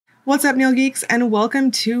What's up, nail geeks, and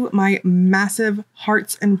welcome to my massive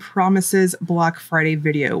Hearts and Promises Black Friday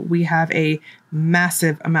video. We have a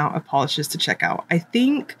massive amount of polishes to check out. I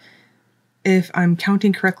think, if I'm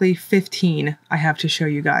counting correctly, 15 I have to show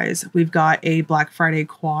you guys. We've got a Black Friday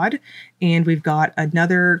quad, and we've got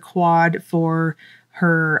another quad for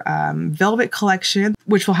her Velvet collection,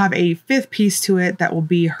 which will have a 5th piece to it that will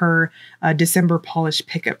be her December polish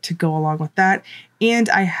pickup to go along with that. And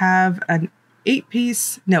I have an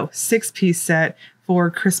 6-piece set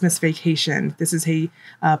for Christmas Vacation. This is a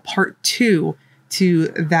part 2 to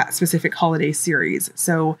that specific holiday series.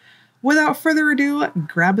 So without further ado,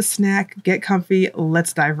 grab a snack, get comfy,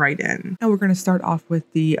 let's dive right in. And we're going to start off with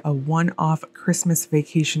the one-off Christmas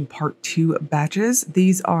Vacation Part 2 batches.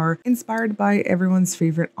 These are inspired by everyone's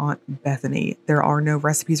favorite Aunt Bethany. There are no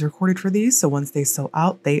recipes recorded for these, so once they sell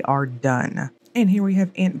out, they are done. And here we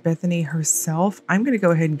have Aunt Bethany herself. I'm going to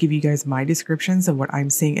go ahead and give you guys my descriptions of what I'm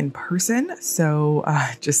seeing in person. So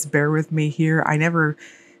just bear with me here. I never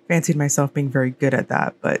fancied myself being very good at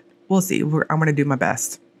that, but we'll see. I'm going to do my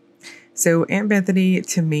best. So Aunt Bethany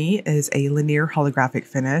to me is a linear holographic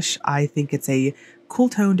finish. I think it's a cool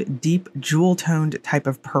toned, deep jewel toned type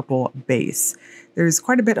of purple base. There's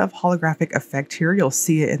quite a bit of holographic effect here. You'll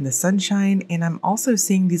see it in the sunshine, and I'm also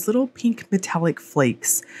seeing these little pink metallic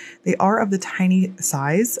flakes. They are of the tiny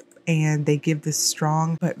size, and they give this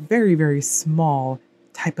strong but very, very small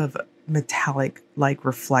type of metallic like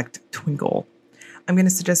reflect twinkle. I'm going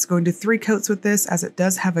to suggest going to 3 coats with this, as it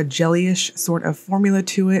does have a jellyish sort of formula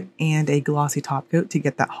to it and a glossy top coat to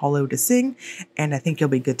get that hollow to sing, and I think you'll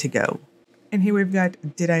be good to go. And here we've got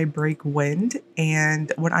Did I Break Wind?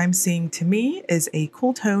 And what I'm seeing to me is a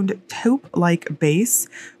cool toned taupe-like base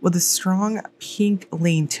with a strong pink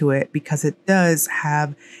lean to it because it does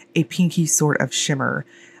have a pinky sort of shimmer.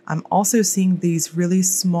 I'm also seeing these really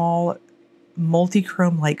small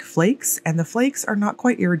multi-chrome-like flakes, and the flakes are not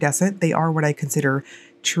quite iridescent. They are what I consider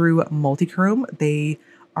true multi-chrome. They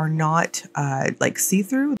are not like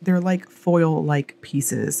see-through. They're like foil-like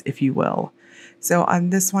pieces, if you will. So on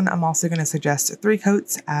this one, I'm also going to suggest 3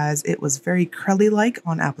 coats, as it was very crelly-like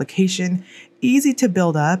on application, easy to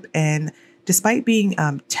build up, and despite being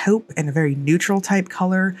taupe and a very neutral type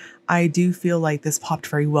color, I do feel like this popped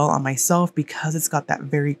very well on myself because it's got that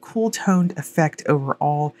very cool toned effect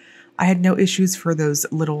overall. I had no issues for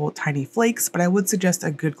those little tiny flakes, but I would suggest a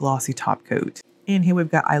good glossy top coat. And here we've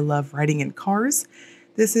got I Love Riding in Cars.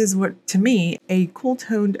 This is what, to me, a cool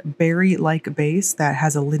toned berry-like base that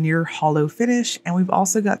has a linear hollow finish, and we've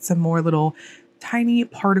also got some more little tiny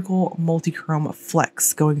particle multi-chrome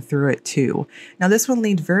flecks going through it too. Now this one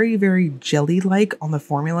leaned very, very jelly-like on the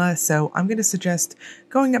formula, so I'm going to suggest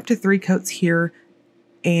going up to 3 coats here,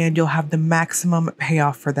 and you'll have the maximum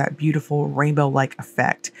payoff for that beautiful rainbow-like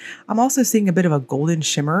effect. I'm also seeing a bit of a golden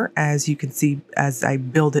shimmer, as you can see as I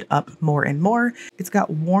build it up more and more. It's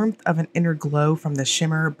got warmth of an inner glow from the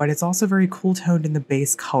shimmer, but it's also very cool toned in the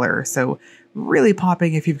base color. So really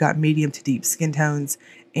popping if you've got medium to deep skin tones.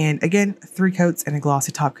 And again, 3 coats and a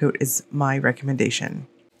glossy top coat is my recommendation.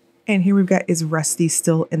 And here we've got Is Rusty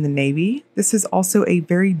Still in the Navy? This is also a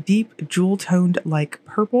very deep jewel toned like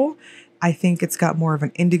purple. I think it's got more of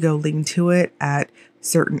an indigo lean to it at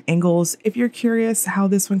certain angles. If you're curious how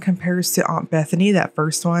this one compares to Aunt Bethany, that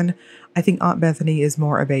first one, I think Aunt Bethany is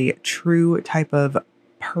more of a true type of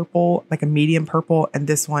purple, like a medium purple. And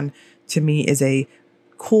this one to me is a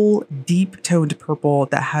cool, deep toned purple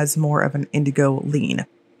that has more of an indigo lean.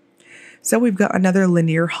 So we've got another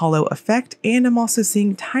linear hollow effect, and I'm also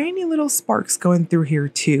seeing tiny little sparks going through here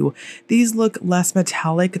too. These look less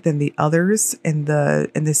metallic than the others in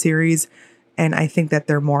the series, and I think that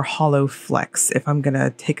they're more hollow flecks, if I'm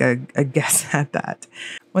gonna take a guess at that.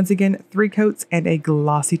 Once again, 3 coats and a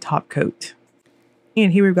glossy top coat.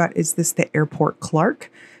 And here we've got Is This the Airport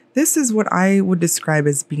Clark? This is what I would describe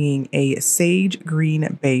as being a sage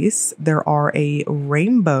green base. There are a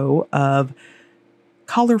rainbow of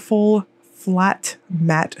colorful, flat,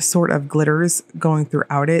 matte sort of glitters going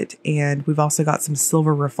throughout it, and we've also got some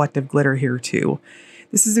silver reflective glitter here too.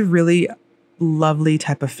 This is a really lovely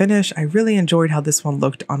type of finish. I really enjoyed how this one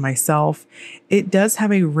looked on myself. It does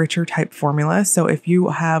have a richer type formula, so if you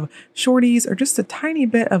have shorties or just a tiny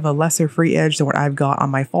bit of a lesser free edge than what I've got on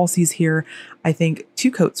my falsies here, I think 2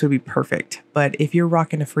 coats would be perfect. But if you're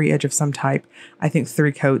rocking a free edge of some type, I think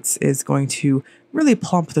 3 coats is going to really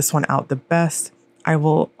plump this one out the best. I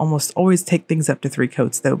will almost always take things up to 3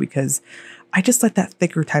 coats though, because I just like that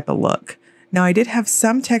thicker type of look. Now I did have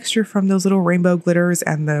some texture from those little rainbow glitters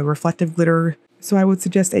and the reflective glitter, so I would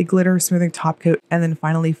suggest a glitter smoothing top coat. And then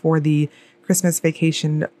finally for the Christmas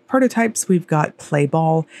Vacation prototypes, we've got Play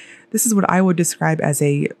Ball. This is what I would describe as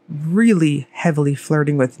a really heavily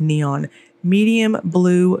flirting with neon, medium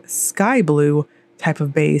blue, sky blue type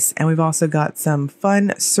of base. And we've also got some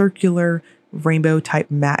fun circular rainbow type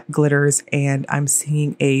matte glitters. And I'm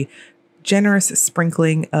seeing a generous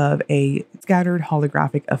sprinkling of a scattered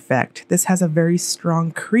holographic effect. This has a very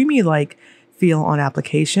strong creamy-like feel on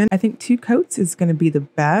application. I think 2 coats is going to be the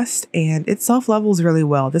best, and it self-levels really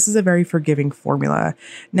well. This is a very forgiving formula.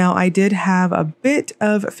 Now, I did have a bit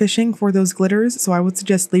of fishing for those glitters, so I would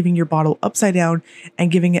suggest leaving your bottle upside down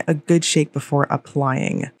and giving it a good shake before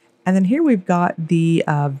applying. And then here we've got the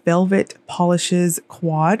Velvet Polishes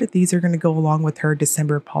Quad. These are going to go along with her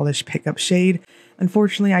December Polish Pickup Shade.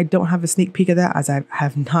 Unfortunately, I don't have a sneak peek of that as I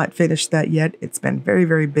have not finished that yet. It's been very,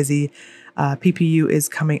 very busy. PPU is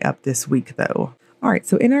coming up this week though. All right,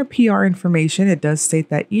 so in our PR information, it does state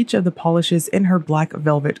that each of the polishes in her Black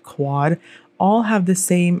Velvet Quad all have the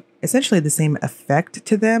same, essentially the same effect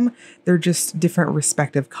to them. They're just different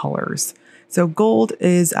respective colors. So gold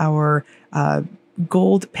is our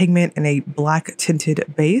gold pigment in a black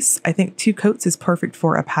tinted base. I think 2 coats is perfect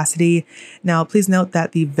for opacity. Now, please note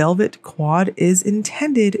that the Velvet Quad is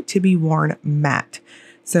intended to be worn matte.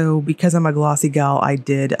 So because I'm a glossy gal, I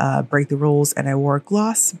did break the rules and I wore a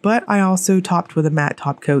gloss, but I also topped with a matte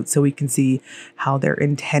top coat so we can see how they're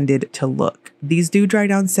intended to look. These do dry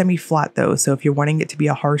down semi-flat though, so if you're wanting it to be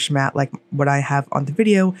a harsh matte like what I have on the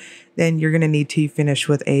video, then you're going to need to finish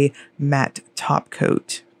with a matte top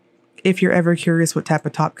coat. If you're ever curious what type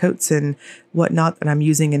of top coats and whatnot that I'm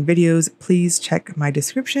using in videos, please check my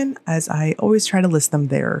description as I always try to list them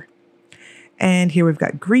there. And here we've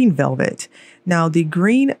got green velvet. Now the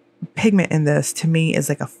green pigment in this to me is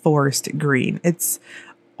like a forest green. It's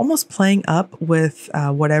almost playing up with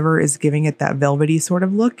whatever is giving it that velvety sort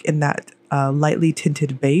of look in that lightly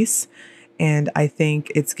tinted base. And I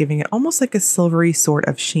think it's giving it almost like a silvery sort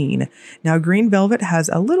of sheen. Now, green velvet has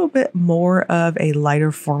a little bit more of a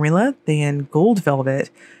lighter formula than gold velvet,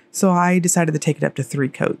 so I decided to take it up to 3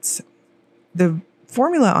 coats. The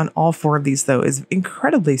formula on all 4 of these, though, is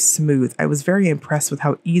incredibly smooth. I was very impressed with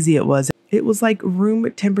how easy it was. It was like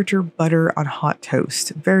room temperature butter on hot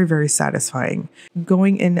toast. Very, very satisfying.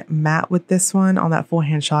 Going in matte with this one on that full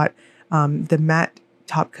hand shot, the matte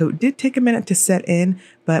top coat did take a minute to set in,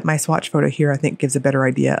 but my swatch photo here I think gives a better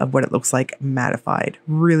idea of what it looks like mattified.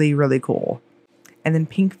 Really, really cool. And then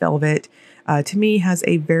pink velvet to me has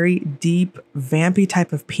a very deep, vampy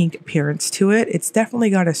type of pink appearance to it. It's definitely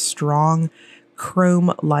got a strong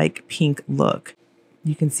chrome-like pink look.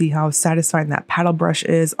 You can see how satisfying that paddle brush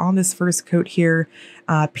is on this first coat here.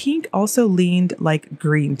 Pink also leaned like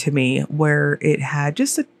green to me, where it had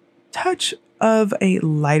just a touch of a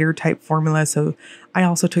lighter type formula. So I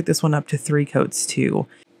also took this one up to 3 coats too.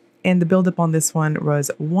 And the buildup on this one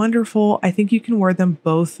was wonderful. I think you can wear them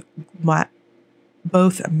both mattified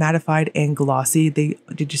and glossy. They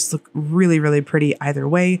just look really, really pretty either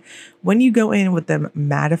way. When you go in with them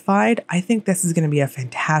mattified, I think this is going to be a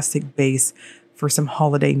fantastic base for some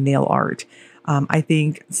holiday nail art. I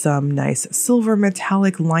think some nice silver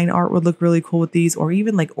metallic line art would look really cool with these, or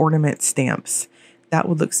even like ornament stamps. That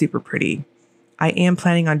would look super pretty. I am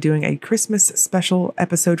planning on doing a Christmas special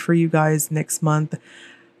episode for you guys next month.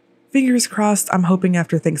 Fingers crossed. I'm hoping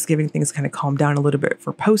after Thanksgiving things kind of calm down a little bit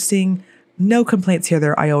for posting. No complaints here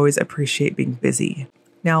there. I always appreciate being busy.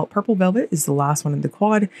 Now, purple velvet is the last one in the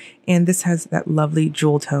quad, and this has that lovely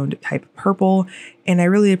jewel toned type purple. And I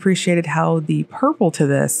really appreciated how the purple to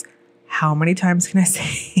this, how many times can I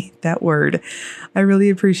say that word? I really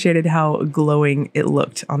appreciated how glowing it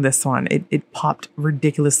looked on this one. It popped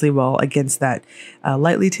ridiculously well against that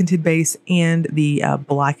lightly tinted base and the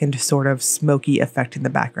blackened sort of smoky effect in the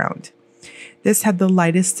background. This had the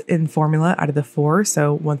lightest in formula out of the 4,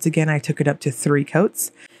 so once again, I took it up to 3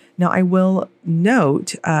 coats. Now, I will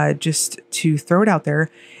note, just to throw it out there,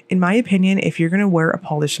 in my opinion, if you're going to wear a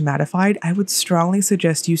polished mattified, I would strongly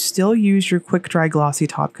suggest you still use your quick dry glossy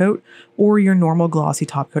top coat or your normal glossy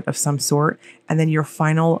top coat of some sort, and then your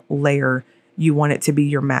final layer, you want it to be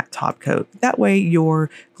your matte top coat. That way,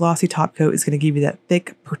 your glossy top coat is going to give you that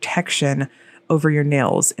thick protection over your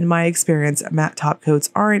nails. In my experience, matte top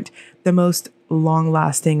coats aren't the most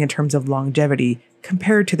long-lasting in terms of longevity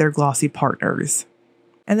compared to their glossy partners.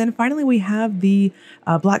 And then finally, we have the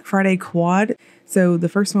Black Friday quad. So the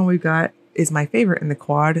first one we've got is my favorite in the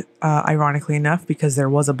quad, ironically enough, because there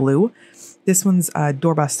was a blue. This one's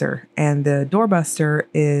Doorbuster, and the Doorbuster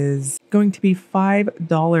is going to be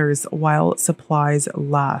 $5 while supplies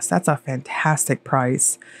last. That's a fantastic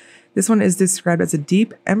price. This one is described as a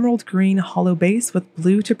deep emerald green hollow base with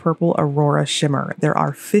blue to purple aurora shimmer. There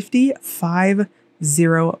are 55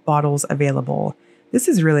 bottles available. This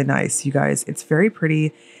is really nice, you guys. It's very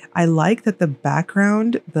pretty. I like that the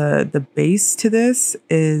background, the base to this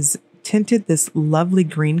is tinted this lovely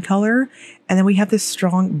green color, and then we have this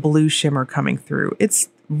strong blue shimmer coming through. It's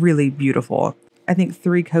really beautiful. I think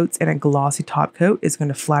 3 coats and a glossy top coat is going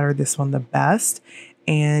to flatter this one the best.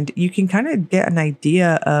 And you can kind of get an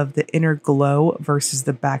idea of the inner glow versus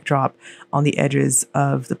the backdrop on the edges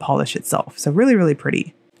of the polish itself. So really, really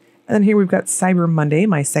pretty. And then here we've got Cyber Monday,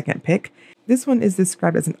 my second pick. This one is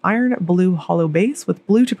described as an iron blue hollow base with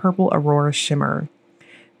blue to purple aurora shimmer.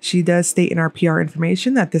 She does state in our PR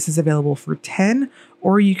information that this is available for 10,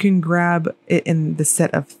 or you can grab it in the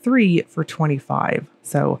set of 3 for 25.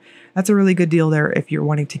 So that's a really good deal there if you're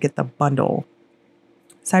wanting to get the bundle.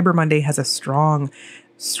 Cyber Monday has a strong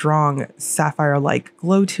sapphire-like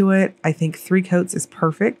glow to it. I think 3 coats is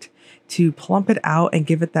perfect to plump it out and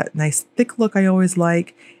give it that nice thick look I always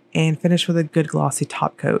like, and finish with a good glossy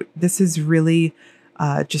top coat. This is really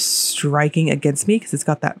just striking against me because it's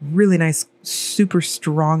got that really nice, super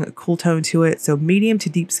strong, cool tone to it. So medium to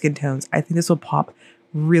deep skin tones. I think this will pop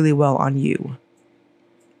really well on you.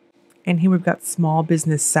 And here we've got Small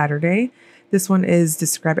Business Saturday. This one is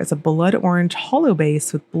described as a blood orange hollow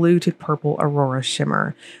base with blue to purple aurora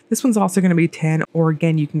shimmer. This one's also going to be 10, or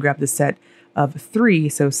again, you can grab the set of 3.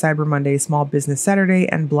 So Cyber Monday, Small Business Saturday,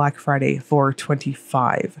 and Black Friday for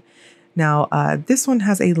 25. Now, this one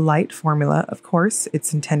has a light formula, of course,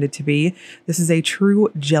 it's intended to be. This is a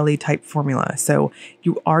true jelly type formula. So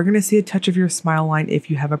you are going to see a touch of your smile line if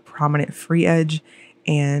you have a prominent free edge.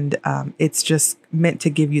 And it's just meant to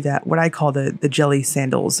give you that, what I call the jelly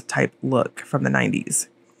sandals type look from the 90s.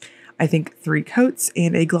 I think 3 coats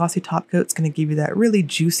and a glossy top coat is going to give you that really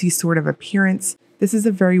juicy sort of appearance. This is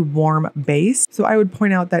a very warm base, so I would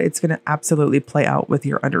point out that it's going to absolutely play out with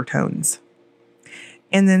your undertones.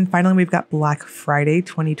 And then finally, we've got Black Friday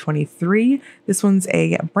 2023. This one's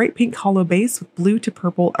a bright pink hollow base with blue to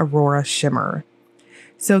purple aurora shimmer.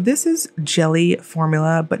 So this is jelly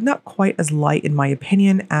formula, but not quite as light in my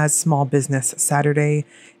opinion as Small Business Saturday.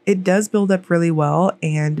 It does build up really well,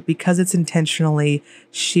 and because it's intentionally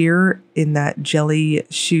sheer in that jelly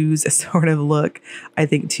shoes sort of look, I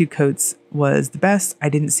think 2 coats was the best. I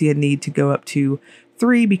didn't see a need to go up to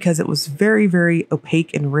 3 because it was very, very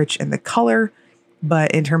opaque and rich in the color.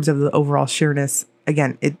 But in terms of the overall sheerness,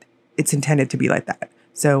 again, it's intended to be like that.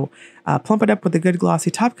 So plump it up with a good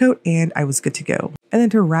glossy top coat, and I was good to go. And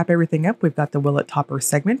then to wrap everything up, we've got the Will It Topper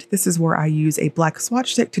segment. This is where I use a black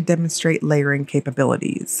swatch stick to demonstrate layering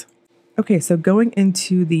capabilities. Okay, so going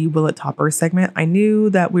into the Will It Topper segment, I knew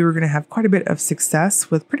that we were going to have quite a bit of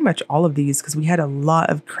success with pretty much all of these because we had a lot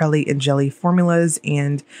of crelly and jelly formulas,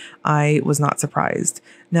 and I was not surprised.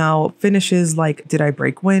 Now, finishes like Did I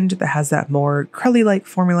Break Wind that has that more crelly-like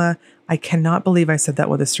formula, I cannot believe I said that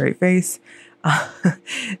with a straight face.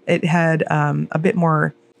 It had a bit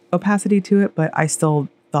more opacity to it, but I still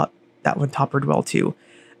thought that one toppered well too.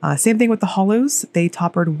 Same thing with the hollows. They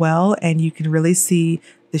toppered well, and you can really see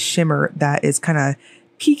the shimmer that is kind of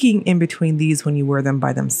peeking in between these when you wear them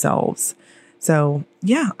by themselves. So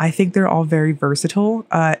yeah, I think they're all very versatile.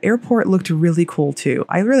 Airport looked really cool too.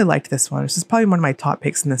 I really liked this one. This is probably one of my top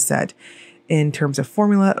picks in the set in terms of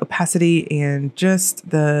formula, opacity, and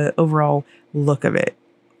just the overall look of it.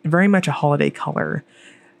 Very much a holiday color.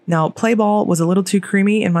 Now, Play Ball was a little too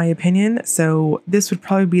creamy in my opinion, so this would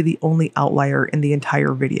probably be the only outlier in the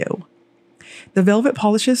entire video. The velvet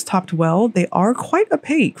polishes topped well. They are quite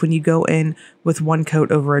opaque when you go in with 1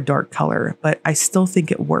 coat over a dark color, but I still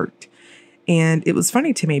think it worked. And it was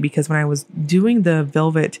funny to me because when I was doing the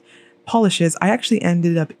velvet polishes, I actually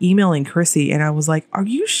ended up emailing Chrissy and I was like, are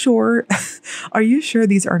you sure? Are you sure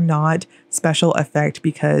these are not special effect?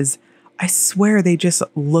 Because I swear they just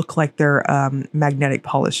look like they're magnetic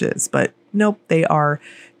polishes, but nope, they are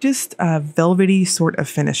just velvety sort of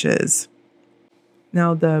finishes.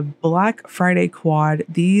 Now the Black Friday quad,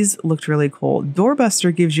 these looked really cool.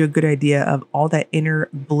 Doorbuster gives you a good idea of all that inner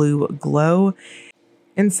blue glow.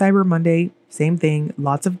 And Cyber Monday, same thing,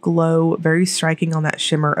 lots of glow, very striking on that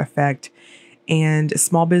shimmer effect. And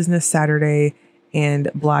Small Business Saturday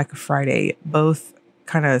and Black Friday, both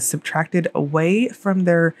kind of subtracted away from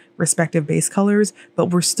their respective base colors, but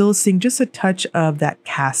we're still seeing just a touch of that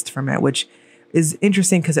cast from it, which is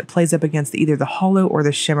interesting because it plays up against either the hollow or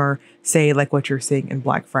the shimmer, say like what you're seeing in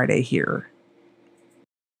Black Friday here.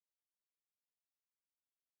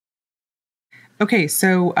 Okay,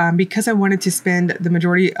 so because I wanted to spend the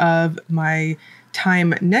majority of my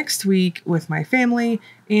time next week with my family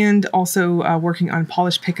and also working on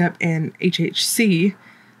polish pickup and HHC,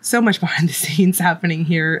 so much behind the scenes happening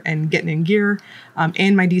here and getting in gear,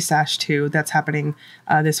 and my destash too. That's happening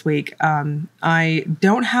this week. I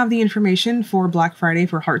don't have the information for Black Friday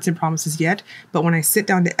for Hearts and Promises yet, but when I sit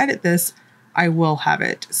down to edit this, I will have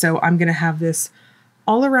it. So I'm going to have this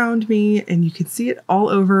all around me and you can see it all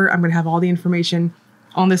over. I'm going to have all the information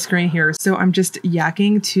on the screen here. So I'm just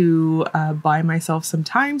yakking to buy myself some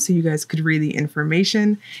time so you guys could read the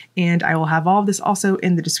information. And I will have all of this also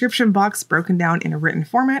in the description box broken down in a written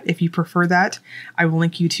format. If you prefer that, I will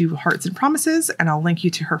link you to Hearts and Promises, and I'll link you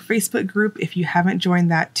to her Facebook group if you haven't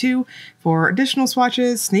joined that too, for additional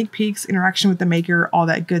swatches, sneak peeks, interaction with the maker, all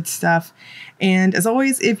that good stuff. And as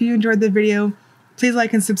always, if you enjoyed the video, please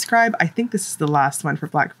like and subscribe. I think this is the last one for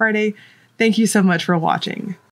Black Friday. Thank you so much for watching.